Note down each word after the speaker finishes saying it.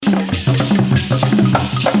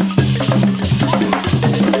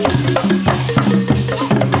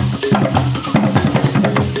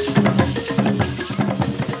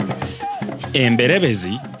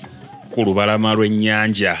Emberebezi ku Lubalama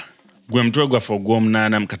Lw'Ennyanja gwe mutwe gwaffe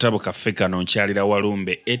ogw'omunaana mu katabo kaffe kano Nkyalira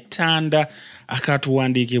Walumbe Ettanda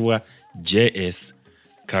akatuwandiikibwa J.S.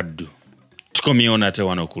 Kaddu. Tukomyewo nate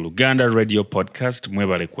wano ku Luganda Radio Podcast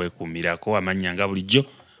mwebale kwekuumirako amanya nga bulijjo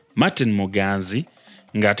Martin Muganzi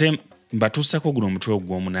ng'ate mbatuusako guno omutwe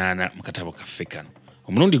ogw'omunaana mu katabo kaffe kano.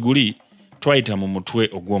 Omulundi guli twayita mu mutwe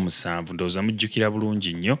ogw'omusanvu ndowooza mujjukira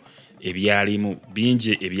bulungi nnyo ebyalimu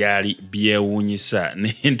bingi ebyali byewuunyisa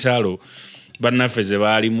n'entalo bannaffe ze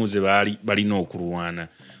baali balina okulwana.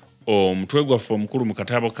 Omutwe gwaffe omukulu mu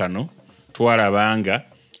katabo kano twalabanga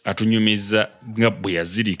atunyumiza nga bwe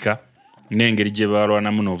yazirika n'engeri gye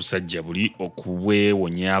balwanamu n'obusajja buli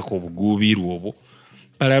okubwewonyaako obuguubiirwa obwo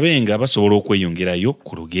balabe nga basobola okweyongerayo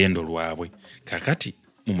ku lugendo lwabwe. Kakati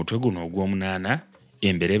mu mutwe guno ogw'omunaana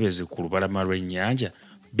Emberebezi ku Lubalama Lw'Ennyanja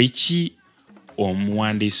biki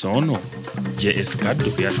omuwandiisi ono J.S. Kaddu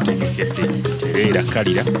byatutegekedde tereera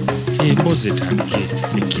kalira emboozi etandike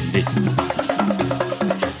ekidde.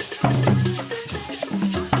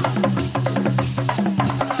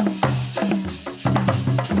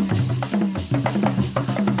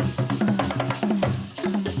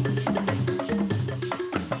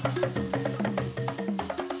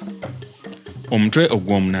 Omutwe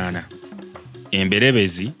ogw'omunaana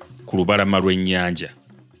Emberebezi ku Lubalama Lw'Ennyanja.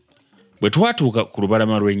 Bwe twatuuka ku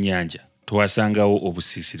Lubalama Lw'Ennyanja twasangawo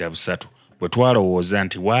obusiisira busatu bwe twalowooza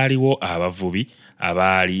nti waaliwo abavubi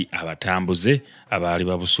abaali abatambuze abaali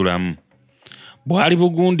babusulamu. Bwali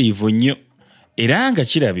bugundiivu nnyo era nga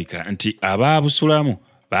kirabika nti abaabusulamu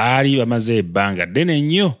baali bamaze ebbanga ddene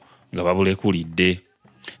nnyo nga babulekulidde.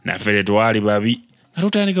 Naffe tetwali babi nga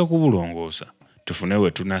tutandika kubulongoosa tufune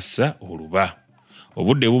we tunassa oluba.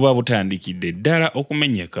 Obudde buba butandikidde ddala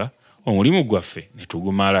okumenyeka omulimu gwaffe ne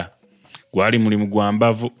tugumala. Gwali mulimu gwa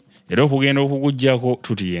mbavu era okugenda okugujjako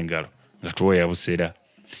tutiye engalo nga twoya busera.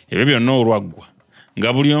 Ebyo byonna olwaggwa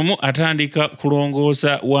nga buli omu atandika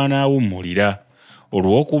kulongoosa wanaawummulira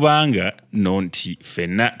olw'okubanga no nti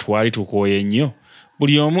ffenna twali tukooye nnyo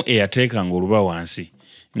buli omu eyateekanga oluba wansi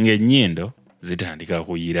ng'ennyindo zitandika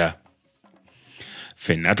kuyira.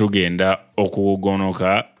 Ffenna tugenda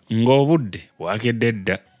okugonoka ng'obudde bwakedde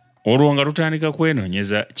dda olwo nga tutandika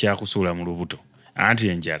kwenoonyeza kyakusuula mu lubuto anti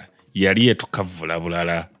enjala yali etukavvula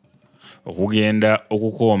bulala. Okugenda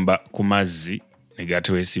okukomba ku mazzi ne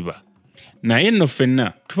gatwesiba. Naye nno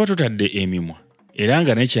ffenna tuba tutadde emimwa era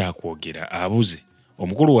nga nekyakwogera abuze.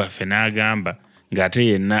 Omukulu waffe n'agamba ng'ate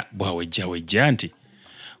yenna bw'awejjawejja nti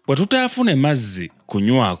bwe tutaafune mazzi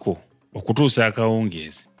kunywako okutuusa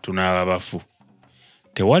akawungeezi tunaaba bafu.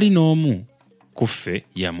 Tewali n'omu ku ffe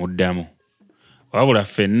yamuddamu wabula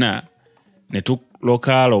ffenna ne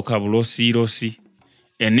tulokaloka bulosiirosi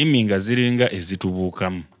ennimi nga ziringa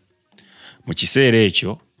ezitubuukamu. Mu kiseera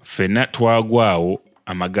ekyo ffenna twagwawo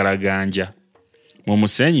amagalaganja mu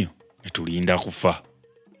musenyu ne tulinda kufa.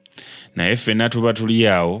 Naye ffenna tuba tuli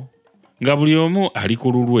awo nga buli omu ali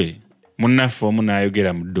ku lulwe munnaffe omu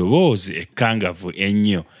n'ayogera mu ddoboozi ekkangavu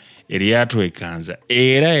ennyo eryatwekanza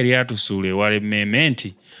era eryatusuula ewala emmeeme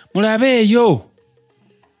nti mulabeeyo.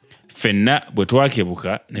 Ffenna bwe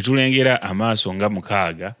twakebuka ne tulengera amaaso nga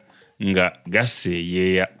 6 nga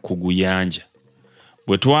gaseeyeeya ku guyanja.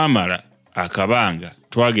 Bwe twamala akabanga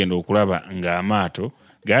twagenda okulaba ng'amaato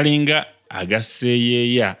galinga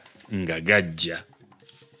agaseeyeeya nga gajja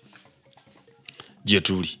gye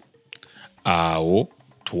tuli. Awo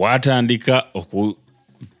twatandika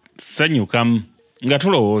okusanyukamu nga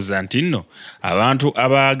tulowooza nti nno abantu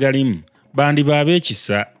abaagalimu bandiba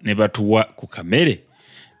ab'ekisa ne batuwa ku kamere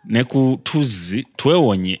ne ku tuzzi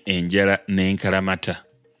twewonye enjala n'enkalamata.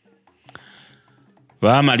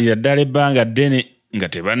 Baamalira ddala ebbanga ddene nga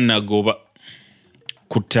tebannagoba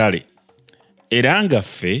ku ttale era nga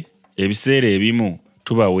ffe ebiseera ebimu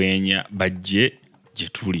tubaweenya bajje gye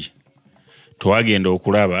tuli. Twagenda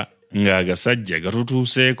okulaba nga agasajja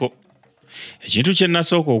gatutuuseeko. Ekintu kye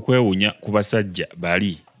nasooka okwewunya ku basajja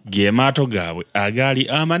bali ge maato gaabwe agaali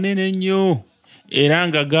amanene ennyo era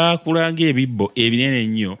nga gaakula ng'ebibbo ebinene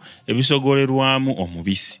ennyo ebisogolerwamu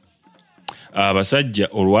omubisi. Abasajja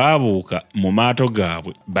olwabuuka mu maato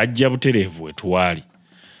gaabwe bajja butereevu we twali.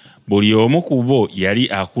 Buli omu ku bo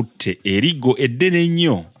yali akutte eriggo eddene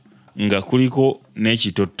ennyo nga kuliko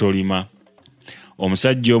n'ekitottolima.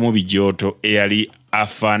 Omusajja omu bijooto eyali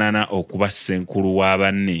afaanana okuba ssenkulu wa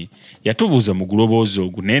banne yatubuuza mu guloboozi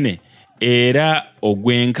ogunene era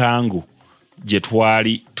ogw'enkangu gye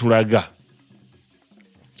twali tulaga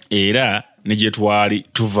era ne gye twali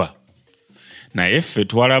tuva. Naye ffe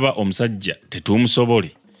twalaba omusajja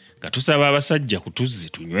tetumusobole nga tusaba abasajja ku tuzzi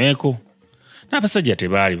tunyweko. N'abasajja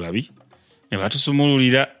tebaali babi ne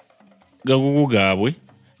batusumululira gagugu gaabwe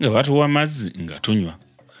nga batuwa amazzi nga tunywa.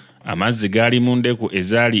 Amazzi gaali mu ndeku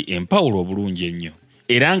ezaali empawulo obulungi ennyo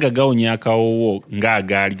era nga gawonya akawoowo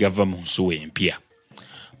ng'agaali gava mu nsuwa empya.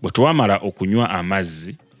 Bwe twamala okunywa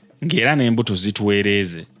amazzi ng'era n'embuto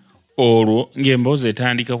zituweereeze, olwo ng'emboozi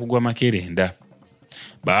etandika kugwa makerenda.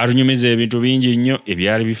 Baatunyumiza ebintu bingi nnyo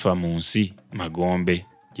ebyali bifa mu nsi Magombe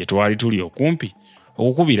gye twali tuli okumpi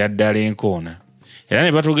okukubira ddala enkoona, era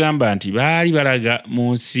ne batugamba nti baali balaga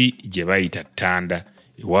mu nsi gye bayita Ettanda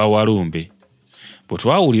ewa Walumbe. Bwe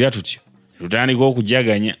twawulira tutyo tutandika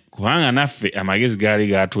okujaganya kubanga naffe amagezi gaali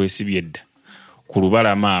gaatwesibye dda ku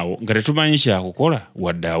lubalama awo nga tetumanyi kyakukola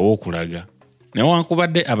wadde aw'okulaga.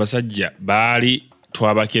 Newankubadde abasajja baali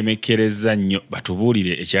twabakemekkereza nnyo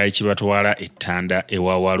batubuulire ekyali kibatwala Ettanda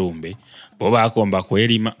ewa Walumbe, bo baakomba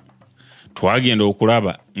kwerima. Twagenda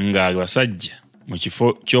okulaba nga abasajja mu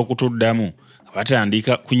kifo ky'okutuddamu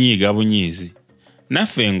batandika kunyiiga bunyiizi,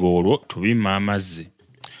 naffe ng'olwo tubimma amazzi.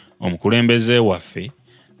 Omukulembeze waffe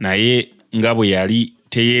naye nga bwe yali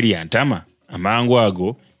teyeerya ntama, amangu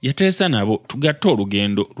ago yateesa nabo tugatte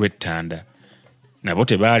olugendo lw'Ettanda. Nabo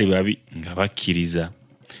tebaali babi nga bakkiriza.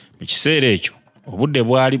 Mu kiseera ekyo obudde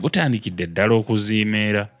bwali butandikidde ddala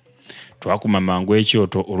okuziimeera. Twakuma mangu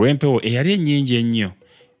ekyoto olw'empewo eyali ennyingi ennyo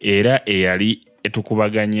era eyali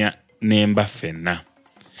etukubaganya n'emba ffenna.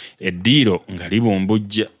 Eddiiro nga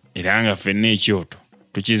libumbujja era nga ffenna ekyoto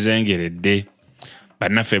tukizengeredde.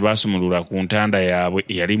 Bannaffe baasumulula ku ntanda yaabwe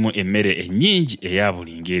eyalimu emmere ennyingi eya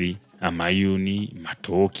buli ngeri: amayuuni,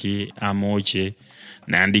 matooke, amookye,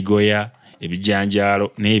 nandigoya,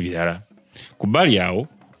 ebijanjaalo n'ebirala. Ku bbali awo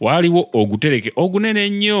waaliwo ogutereke ogunene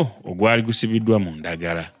ennyo ogwali gusibiddwa mu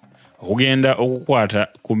ndagala. Okugenda okukwata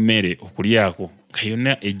ku mmere okulyako nga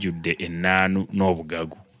yonna ejjudde ennaanu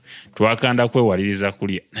n'obugagu. Twakanda kwewaliriza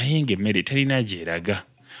kulya naye ng'emmere terina gyeraga.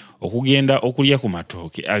 Okugenda okulya ku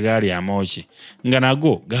matooke agaali amookye nga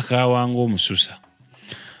nago gakaawa ng'omususa.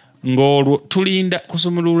 Ng'olwo tulinda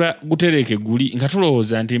kusumulula gutereke guli nga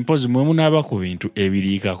tulowooza nti mpozi mwe munaaba ku bintu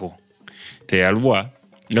ebiriikako. Teyalwa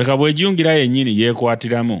nga kabwejjungira yennyini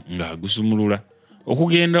yeekwatiramu ng'agusumulula.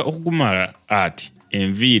 Okugenda okugumala ati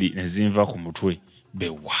enviiri ne zinva ku mutwe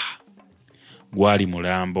bewa. Gwali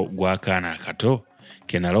mulambo gw'akaana akato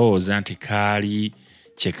ke nalowooza nti kaali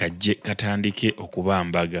kye kajje katandike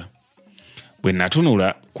okubambaga. Bwe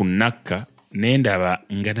natunula ku nnakka ne ndaba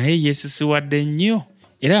nga naye yeesisiwadde nnyo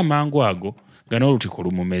era amangu ago nga n'olutiko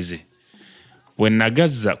lumumeze. Bwe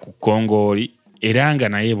nagazza ku kkongooli era nga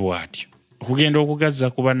naye bw'atyo okugenda okugazza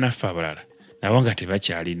ku bannaffe abalala nabo nga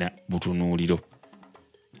tebakyalina butunuuliro.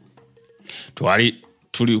 Twali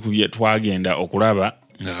tuli ku bye twagenda okulaba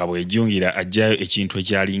nga kabwejjungira ajjayo ekintu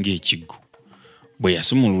ekyali ng'ekiggu. Bwe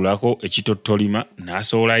yasumululako ekitottolima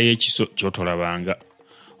n'asoolayo ekiso ky'otolabanga.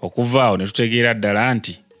 Okuva awo ne tutegeera ddala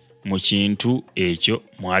nti mu kintu ekyo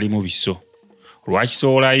mwalimu biso.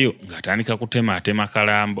 Olwakisoolayo ng'atandika kutemaatema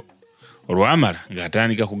kalambo, olwamala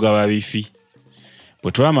ng'atandika kugaba bifi.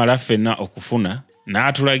 Bwe twamala ffenna okufuna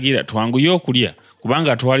n'atulagira twanguye okulya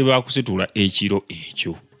kubanga twali baakusitula ekiro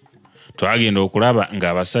ekyo. Twagenda okulaba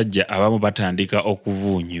ng'abasajja abamu batandika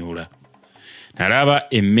okuvuunyuula. Nalaba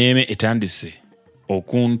emmeeme etandise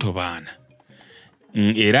okuntobaana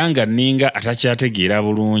era nga nninga atakyategeera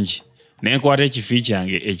bulungi. Ne nkwata ekifi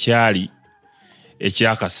kyange ekyali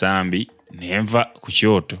ekyakasambi ne nva ku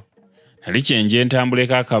kyoto. Nali kyenje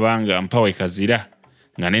ntambuleko akabanga mpawe kazira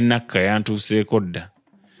nga n'ennakka yantuuseeko dda.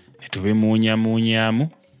 Ne tubimuunyamuunyaamu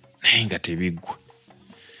naye nga tebiggwa.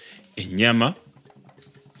 Ennyama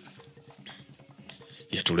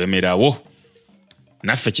yatulemerawo.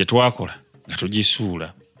 Naffe kye twakola nga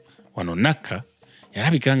tugisuula. Wano nnakka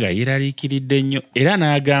yalabika nga yeeraliikiridde nnyo era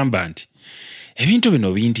n'agamba nti ebintu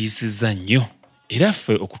bino bintiisizza nnyo era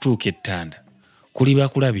ffe okutuuka Ettanda kuliba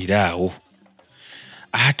kulabira awo.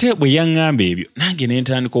 Ate bwe yaŋŋamba ebyo nange ne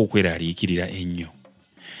ntandika okweraliikirira ennyo.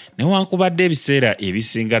 Newankubadde ebiseera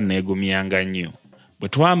ebisinga neegumyanga nnyo, bwe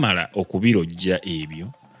twamala okubirojja ebyo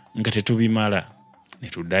nga tetubimala ne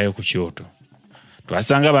tuddayo ku kyoto.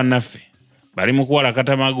 Twasanga bannaffe bali mu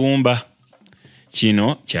kuwalakata magumba.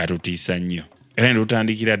 Kino kyatutiisa nnyo era ne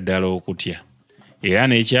tutandikira ddala okutya. Era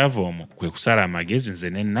n'ekyava omwo kwe kusala amagezi nze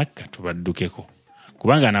n'ennakka tubaddukeko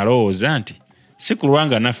kubanga nalowooza nti si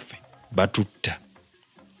kulwanga naffe batutta.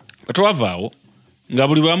 Bwe twava awo nga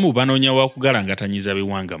buli bamu banoonya wakugalangatanyiza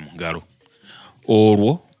biwanga mu ngalo.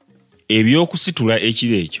 Olwo ebyokusitula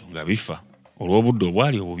ekiro ekyo nga bifa olw'obudde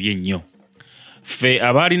obwali obubi ennyo. Ffe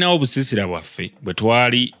abaalinawo obusiisira bwaffe bwe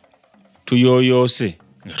twali tuyooyoose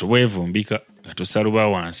nga tubwevumbika nga tusaluba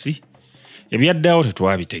wansi, ebyaddawo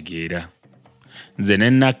tetwabitegeera. Nze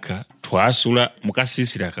n'ennakka twasula mu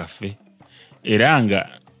kasiisira kaffe era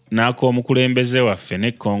nga n'ak'omukulembeze waffe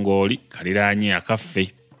n'ekkongooli kaliraanye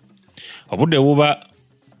akaffe. Obudde buba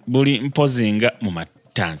buli mpozinga mu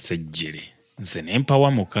mattansejjere. Nze ne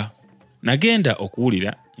mpawamuka. Nagenda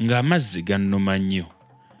okuwulira ng'amazzi gannuma nnyo.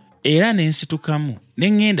 Era ne nsitukamu ne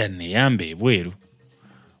ŋŋenda neeyamba ebweru.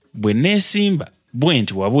 Bwe neesimba bwe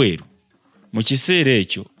nti wabweru. Mu kiseera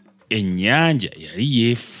ekyo ennyanja yali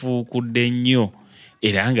yeefuukudde nnyo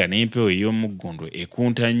era nga n'empewo ey'omuggondo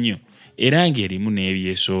ekunta nnyo era ng'erimu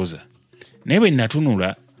n'ebyesooza. Naye bwe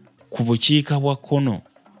natunula ku bukiika bwa kkono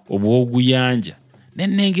obw'oguyanja ne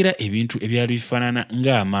nnengera ebintu ebyali bifaanana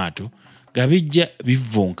ng'amaato nga bijja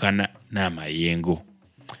bivvunkana n'amayengo.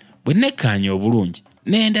 Bwe nekkaanya obulungi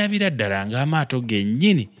ne ndabira ddala ng'amaato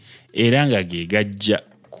gennyini era nga ge gajja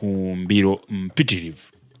ku mbiro mpitirivu.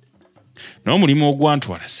 N'omulimu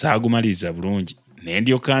ogwantwala saagumaliriza bulungi ne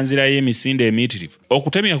ndyoka nzirayo emisinde emiyitirivu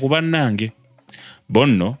okutemya ku bannange. Bo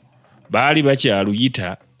nno baali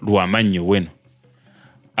bakyaluyita Lw'Amannyo weno.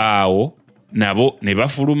 Awo nabo ne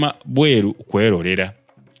bafuluma bweru kwerolera.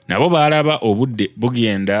 Nabo baalaba obudde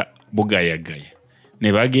bugenda bugayagaya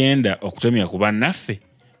ne bagenda okutemya ku bannaffe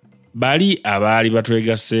bali abaali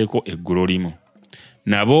batwegasseeko eggulo limu.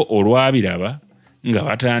 Nabo olwabiraba nga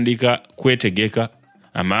batandika kwetegeka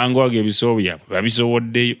amangu ago ebisolo byabwe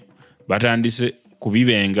babisoboddeyo, batandise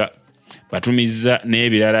kubibenga, batumizza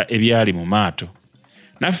n'ebirala ebyali mu maato.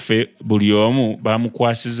 Naffe buli omu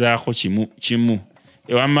bamukwasizaako kimu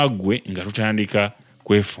ewamaggwe nga tutandika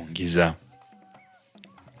kwefungiza.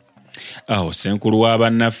 Awo senkulu wa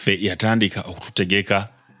bannaffe yatandika okututegeka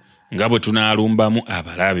nga bwe tunaalumbamu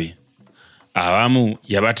abalabe. Abamu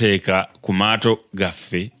yabateeka ku maato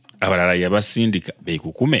gaffe, abalala yabasindika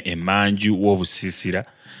beekukume emmanju w'obusiisira,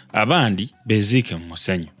 abandi beziike mu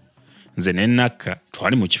musenyu. Nze ne Nakka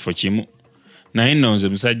twali mu kifo kimu, naye nno nze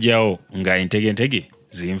musajjawo nga entegentege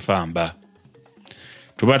zinfamba.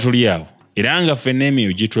 Tuba tuli awo era nga ffenna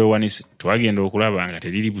emiyo gitwewanise twagenda okulaba nga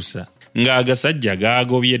teriri busa, ng'agasajja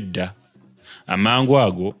gaagobye dda. Amangu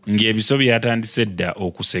ago ng'ebiso byatandise dda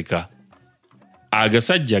okuseka.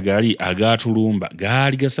 Agasajja gali agaatulumba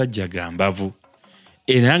gaali gasajja ga mbavu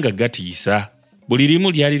era nga gatiisa. Buli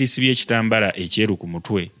limu lyali lisibye ekitambala ekyeru ku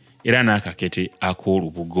mutwe era n'akakete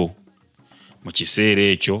ak'olubugo. Mu kiseera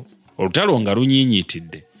ekyo olutalo nga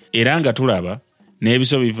lunyiinyiitidde era nga tulaba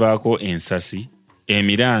n'ebiso bivaako ensasi,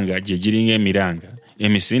 emiranga gye giringa emiranga,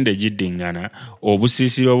 emisinde giddiŋŋana,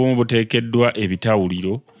 obusiisira obumu buteekeddwa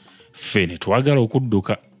ebitawuliro. Ffe ne twagala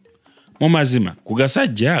okudduka. Mu mazima ku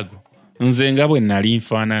gasajja ago nze nga bwe nali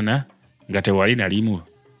nfaanana nga tewali nalimu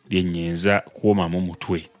lye nnyinza kuwomamu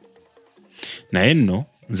mutwe. Naye nno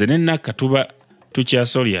nze ne Nakka tuba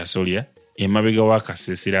tukyasolyasolya emabega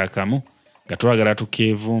w'akasiisira akamu nga twagala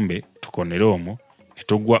tukeevumbe tukonere omwo ne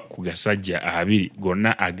tugwa ku gasajja abiri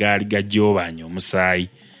gonna agaali gajoobaanya omusaayi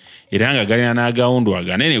era nga galina n'agawundu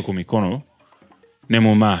aganene ku mikono ne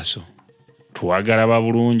mu maaso. Twagalaba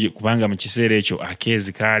bulungi kubanga mu kiseera ekyo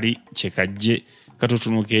akeezi kaali kye kajje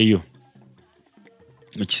katutunukeyo.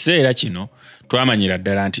 Mu kiseera kino twamanyira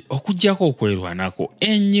ddala nti okuggyako okwerwanako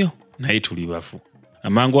ennyo naye tuli bafu.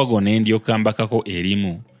 Amangu ago ne ndyoka mbakako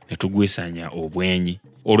erimu ne tugwisanya obwenyi.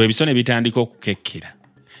 Olwo ebiso ne bitandika okukekkera.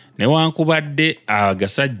 Newankubadde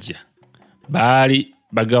agasajja baali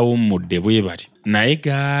bagawummudde bwe batyo, naye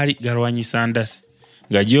gaali galwanyisa ndasi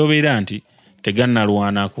nga gy'obeera nti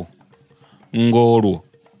tegannalwanako. Ng'olwo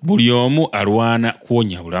buli omu alwana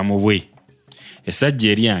kuwonya bulamu bwe.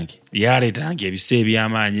 Essajja eryange lyaleetanga ebisa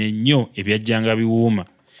eby'amaanyi ennyo ebyajjanga biwuuma,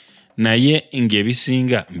 naye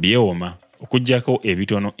ng'ebisinga mbyewoma okuggyako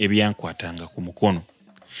ebitono ebyankwatanga ku mukono.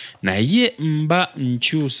 Naye mba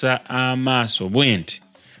nkyusa amaaso bwe nti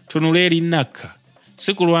tunula eri Nakka,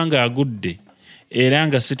 si kulwa ng'agudde era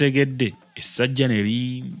nga sitegedde. Essajja ne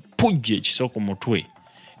limpujja ekiso ku mutwe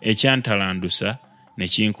ekyantalandusa ne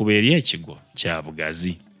kinkuba eri ekigwo kya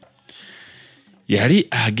bugazi. Yali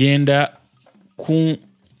agenda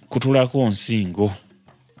kutulako nsingo.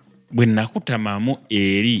 Bwe nakutamamu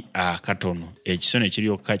eri akatono ekiso ne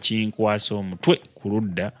kiryoka kinkwasa omutwe ku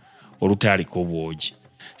ludda olutaaliko bwogi.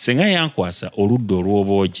 Singa yankwasa oludda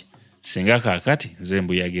olw'obwogi, singa kaakati nze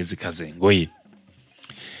mbuyaga ezikaze engoye.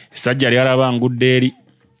 Essajja lyalaba ngudde eri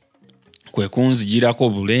kwe kunzigirako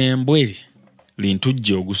bulembwe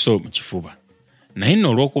lintujja oguso mu kifuba. Naye nno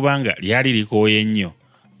olw'okubanga lyali likooye nnyo,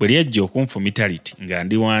 bwe lyajja okunfumita liti nga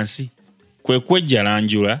ndi wansi, kwe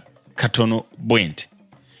kwejjalanjula katono bwe nti.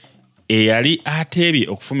 Eyali ateebye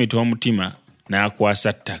okufumita omutima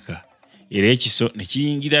n'akwasa ttaka era ekiso ne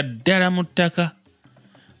kiyingira ddala mu ttaka.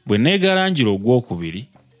 Bwe neegalanjula ogwokubiri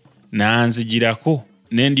n'anzigirako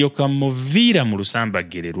ne ndyoka muviira mu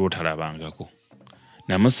lusambagere lw'otalabangako.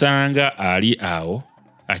 Namusanga ali awo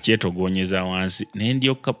akyetogoonyeza wansi ne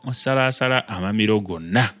ndyoka musalaasala amamiro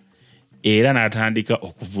gonna era n'atandika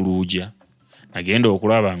okuvuluuja. Nagenda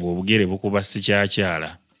okulaba ng'obugere bukuba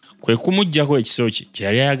sikyakyala. Kwe kumuggyako ekiso kye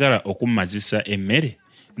kyeyali ayagala okummazisa emmere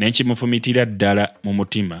n'ekimufumitira ddala mu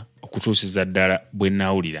mutima okutuusiza ddala bwe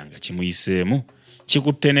nawulira nga kimuyiseemu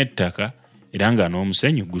kikutte n'ettaka era nga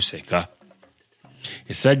n'omusenyu guseka.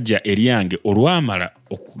 Essajja eryange olwamala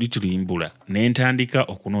okulitulimbula ne ntandika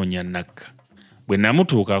okunoonya Nakka. Bwe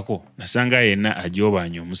namutuukako nasanga yenna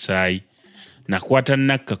ajoobanya omusaayi. Nakwata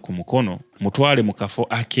Nakka ku mukono mutwale mu kafo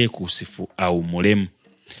akeekuusifu awummulemu.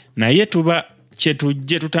 Naye tuba kye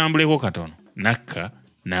tujje tutambuleko katono, Nakka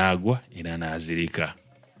n'agwa era n'azirika.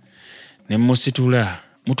 Ne mmusitula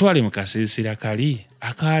mutwale mu kasiisira kali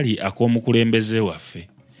akaali ak'omukulembeze waffe.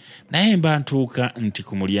 Naye mba ntuuka nti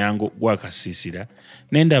ku mulyango gw'akasiisira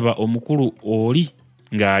ne ndaba omukulu oli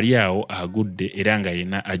ng'ali awo agudde era nga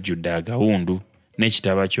yenna ajjudde agawundu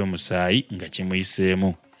n'ekitaba ky'omusaayi nga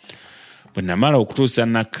kimuyiseemu. Bwe namala okutuusa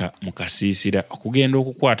Nakka mu kasiisira okugenda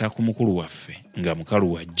okukwata ku mukulu waffe nga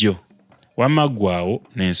mukalu wa jjo, wamma ggwaawo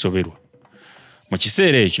n'ensoberwa. Mu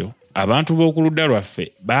kiseera ekyo abantu b'oku ludda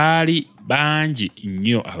lwaffe baali bangi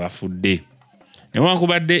nnyo abafudde.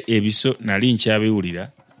 Newankubadde ebiso nali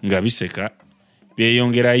nkyabiwulira nga biseka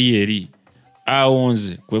byeyongerayo eri, awo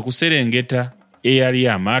nze kwe kuserengeta eyali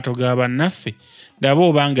amaato ga bannaffe ndaba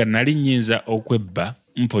obanga nali nnyinza okwebba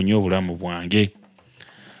mponya obulamu bwange.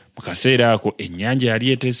 Mu kaseera ako ennyanja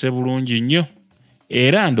yali eteese bulungi nnyo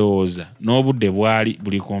era ndowooza n'obudde bwali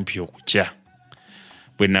buli kumpi okukya.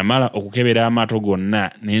 Bwe namala okukebera amaato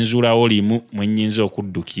gonna ne nzuulawo limu mwe nnyinza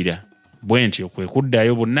okuddukira. Bwe ntyo kwe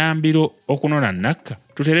kuddayo bunnambiro okunona Nakka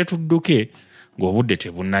tutere tudduke ng'obudde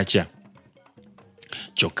tebunnakya.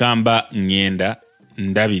 Kyokka mba ngenda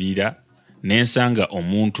ndabirira ne nsanga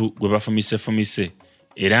omuntu gwe bafumise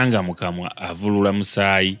era nga mu kamwa avulula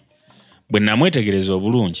musaayi. Bwe namwetegereza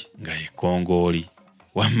obulungi nga ye Kongooli.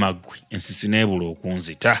 Wamma ggwe ensisi n'ebula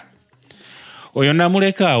okunzita. Oyo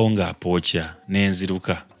namuleka awo ng'apookya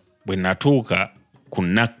n'enziruka. Bwe natuuka ku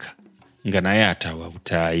Nakka nga naye atawa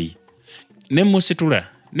butaayi. Ne mmusitula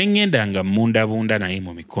ne ngenda nga mmundabunda naye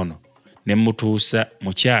mu mikono ne mmutuusa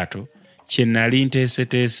mu kyato kye nali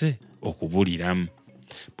nteeseteese okubuliramu.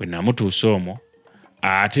 Bwe namutuusa omwo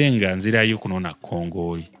ate nga nzirayo kunona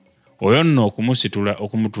Kongooli. Oyo nno okumusitula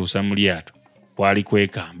okumutuusa mu lyato kwali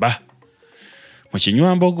kwekamba. Mu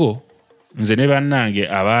kinywambogo nze ne bannange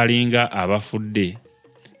abaalinga abafudde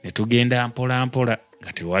ne tugenda mpola mpola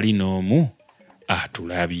nga tewali n'omu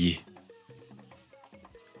atulabye.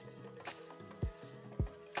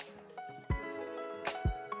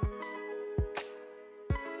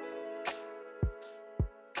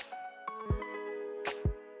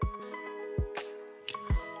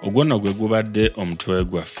 Ogwo nno gwe gubadde omutwe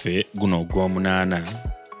gwaffe guno ogw'omunaana,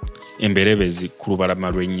 Emberebezi ku lubalama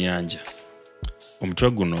lw'ennyanja.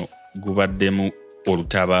 Omutwe guno gubaddemu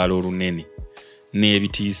olutabaalo olunene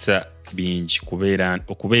n'ebitiisa bingi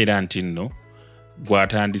okubeera nti nno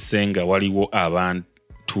gwatandise nga waliwo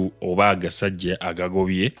abantu oba agasajja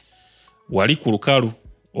agagobye wali ku lukalu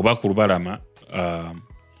oba ku lubalama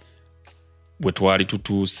bwe twali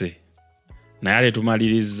tutuuse. Naye ate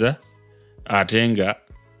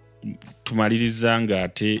tumaliriza nga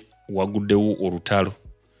ate waguddewo olutalo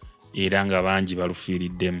era nga bangi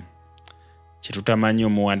balufiiriddemu. Kye tutamanyi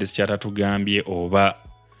omuwandiisi kyatatugambye oba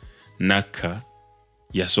Nakka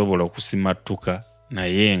yasobola okusimattuka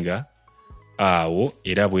naye nga awo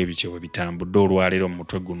era bwe bityo bwe bitambudde olwaleero mu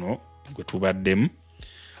mutwe guno gwe tubaddemu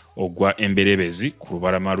ogwa Emberebezi ku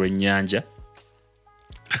lubalama lw'ennyanja.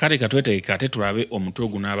 Akati katwetegeka ate tulabe omutwe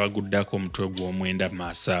guno abaguddako omutwe gw'omwenda mu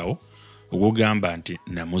maaso awo ogugamba nti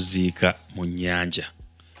namuziika mu nnyanja.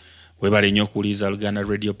 Weebale nnyo okuwuliriza Luganda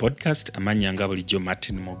Radio Podcast. Amannya nga bulijjo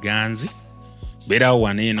Martin Muganzi. Beerawo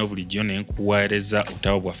wano eno bulijjo ne nkuweereza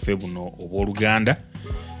obutabo bwaffe buno obw'Oluganda.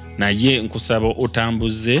 Naye nkusaba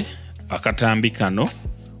otambuze akatambi kano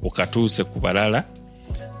okatuuse ku balala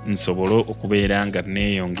nsobole okubeera nga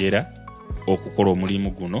neeyongera okukola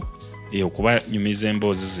omulimu guno okubanyumiza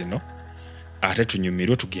emboozi zino ate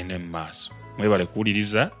tunyumirwe tugende mu maaso. Mwebale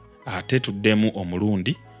kuwuliriza ate tuddemu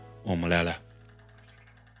omulundi omulala.